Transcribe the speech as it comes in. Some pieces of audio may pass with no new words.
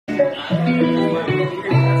She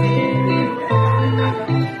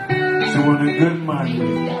want a good man.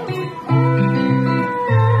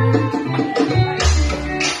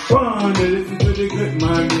 Wanna listen to the good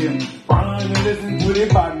man name. Wanna listen to the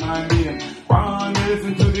bad man name. Wanna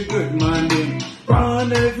listen to the good man name.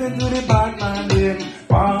 Wanna listen to the bad man name.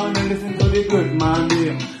 Wanna listen to the good man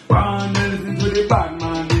name. Wanna listen to the bad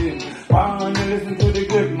man name. Wanna listen to the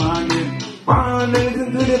good man name. Wanna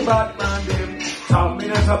listen to the bad man name. Talk me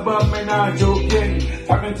not about me not joking.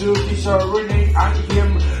 Talking to Kishore, Renee and Kim.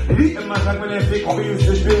 Little man like when they think we used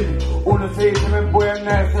to spin. On the face of me boy and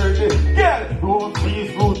nice surgeon. Girl, road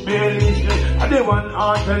please, road barely. And they want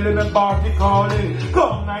on telling me about the calling.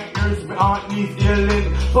 Come night nurse, me aunt needs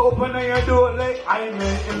healing. So open your door like I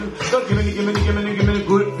met him. So give me the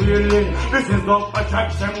good feeling. This is love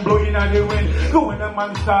attraction blowing out the wind. Go when the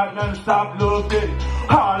man start non-stop loving.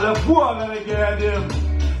 All of what I get him.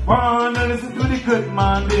 Wanna listen to the good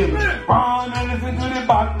man name. Wanna listen to the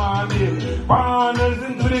bad man name. Wanna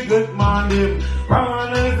listen to the good man name.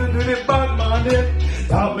 Wanna listen to the bad man name.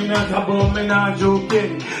 Talk me not about me not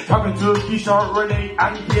joking. Talking to Kishore, Renee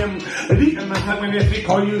and Kim. The man talking if he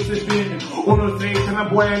call you to spin. Uno say to my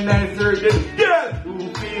boy and nice surgeon. Yeah, through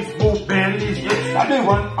Facebook bellies. And they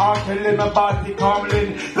want all telling about the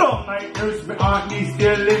calling. Come night nurse, me aunt needs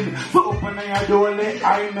stealing. So open your door like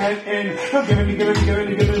I met in. So give me good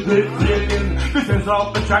feeling. This is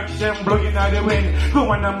all attraction blowing out the wind. Go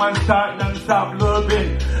when the man start non-stop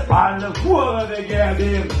loving. All the world they get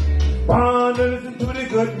him. Wanna listen to the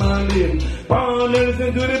good man name. Wanna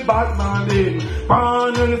listen to the bad man name.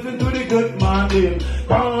 Wanna listen to the good man name.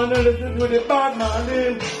 Wanna listen to the bad man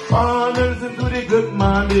name. Wanna listen to the good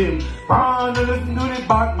man name. Wanna listen to the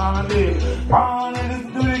bad man name. Wanna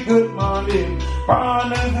listen to the good man name.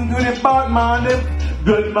 Wanna listen to the bad man name.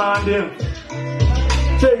 Good man name.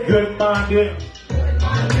 Say good man name.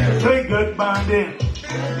 Say good man name.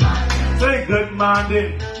 Say good man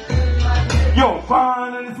name. Yo,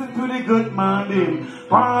 wanna listen to the good man name.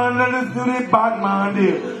 Wanna listen to the bad man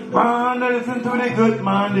name. Wanna listen to the good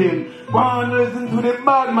man name. Wanna listen to the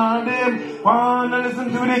bad man name. Wanna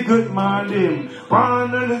listen to the good man name.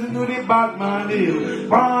 Wanna listen to the bad man name.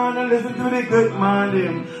 Wanna listen to the good man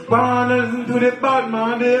name. Wanna listen to the bad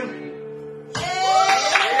man name.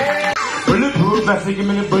 Bulletproof vest, give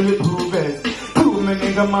me the bulletproof vest. Too many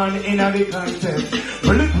nigga man in the contest.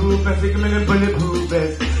 Bulletproof vest, give me the bulletproof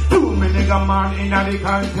vest. Too many nigga man in the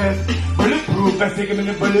contest. Bulletproof vest, give me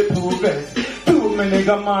the bulletproof vest. Too many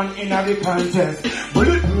nigga man in the contest.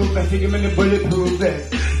 Bulletproof vest, give me the bulletproof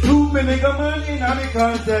vest. Too many nigga man in the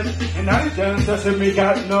contest. And I just say me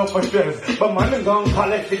got no for stress. But man them gon'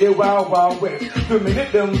 collect the wild wild west. Too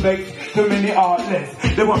many them vex, too many artless.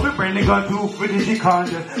 They want me bring the gun to for the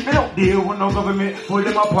contest. They don't deal with no government, for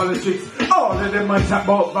them are politics. All of them are chat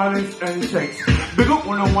about violence and sex. Big up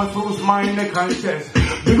one on one who's mind the conscience.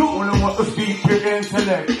 Big up one on one to speak pure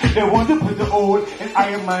intellect. They want to put the old in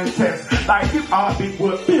iron man chest. Like if I big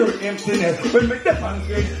word pure emptiness. When we step on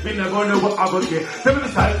stage, we not gonna know what I will get. Some of the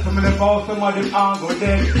sides, some of the falls, some of them are go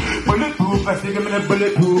dead. Bulletproof vest, give me the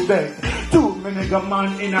bulletproof vest. Too many nigga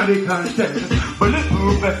man in the contest.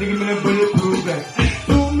 Bulletproof vest, give me the bulletproof vest.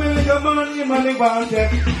 Too many nigga man in the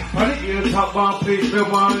contest. On the hilltop, one place me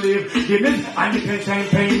want live. Give me and you can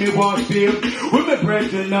champagne me want feel. With me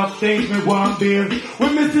brethren enough things me want feel.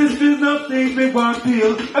 With me sisters enough things me want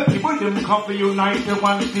feel. And people them come for unite they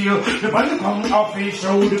want feel. The man come off his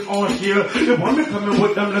shoulder on here. The one me coming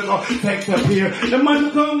with them like a sex appear. The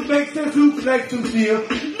man come back to soup like some steel.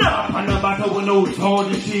 Nah, on the battle with no tall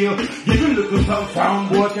and shield. You can look at some sound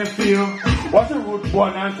boy can feel. What's a root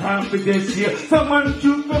one and time for this year? Someone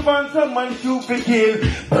shoot for fun, someone shoot for kill.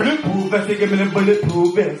 Bulletproof vest, give me the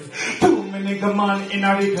bulletproof vest. Too many nigga man in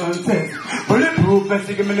the contest. Bulletproof vest,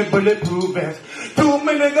 give me the bulletproof vest. Too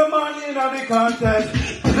many nigga man in the contest.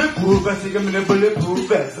 Bulletproof vest, give me the bulletproof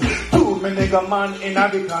vest. Too many nigga man in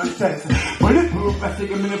the contest. Bulletproof vest,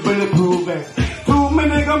 give me the bulletproof vest. Too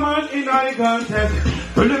many nigga man in the contest.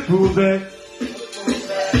 Bulletproof vest.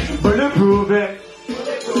 Bulletproof vest.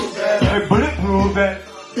 Bulletproof vest.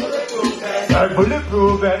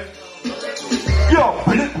 Bulletproof vest. Yo,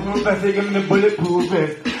 bulletproof vest, give me the bulletproof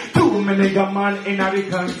vest. Too many nigga man in the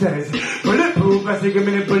contest. Bulletproof vest, give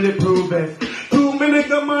me the bulletproof vest. Too many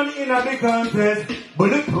nigga man in the contest.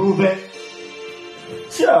 Bulletproof vest.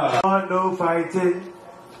 Sure. No fighting.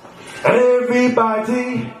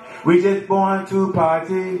 Everybody, we just born to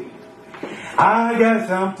party. I got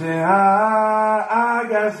something, I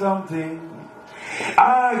got something.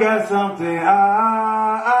 I got something,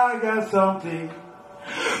 I got something.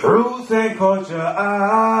 Roots and culture,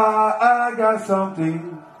 I got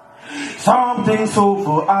something. Something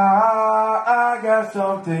soulful, I got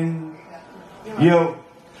something. Yo,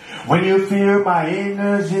 when you feel my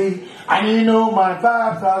energy, and you know my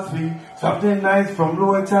vibes are sweet, something nice from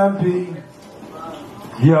Lord Tampi.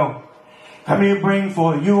 Yo, let me bring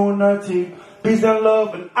for unity, peace and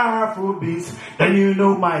love and Afro beats, then you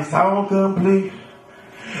know my sound complete.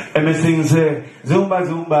 And me sing say, Zumba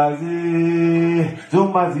Zumba Zee,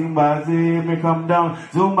 Zumba Zumba Zee, me come down,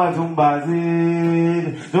 Zumba Zumba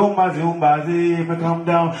Zee, Zumba Zumba Zee, me come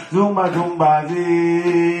down, Zumba Zumba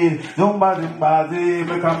Zee, Zumba Zumba Zee,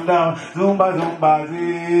 me come down, Zumba Zumba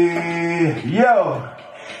Zee. Yo,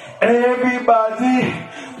 everybody,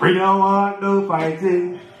 we don't want no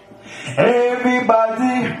fighting.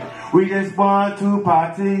 Everybody, we just want to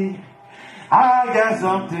party. I got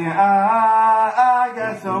something, I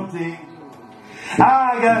got something,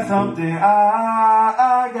 I got something,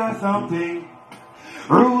 I got something.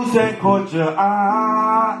 Roots and culture,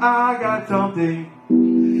 I got something,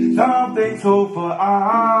 something soulful,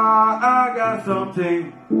 I got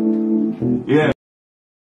something. Yeah.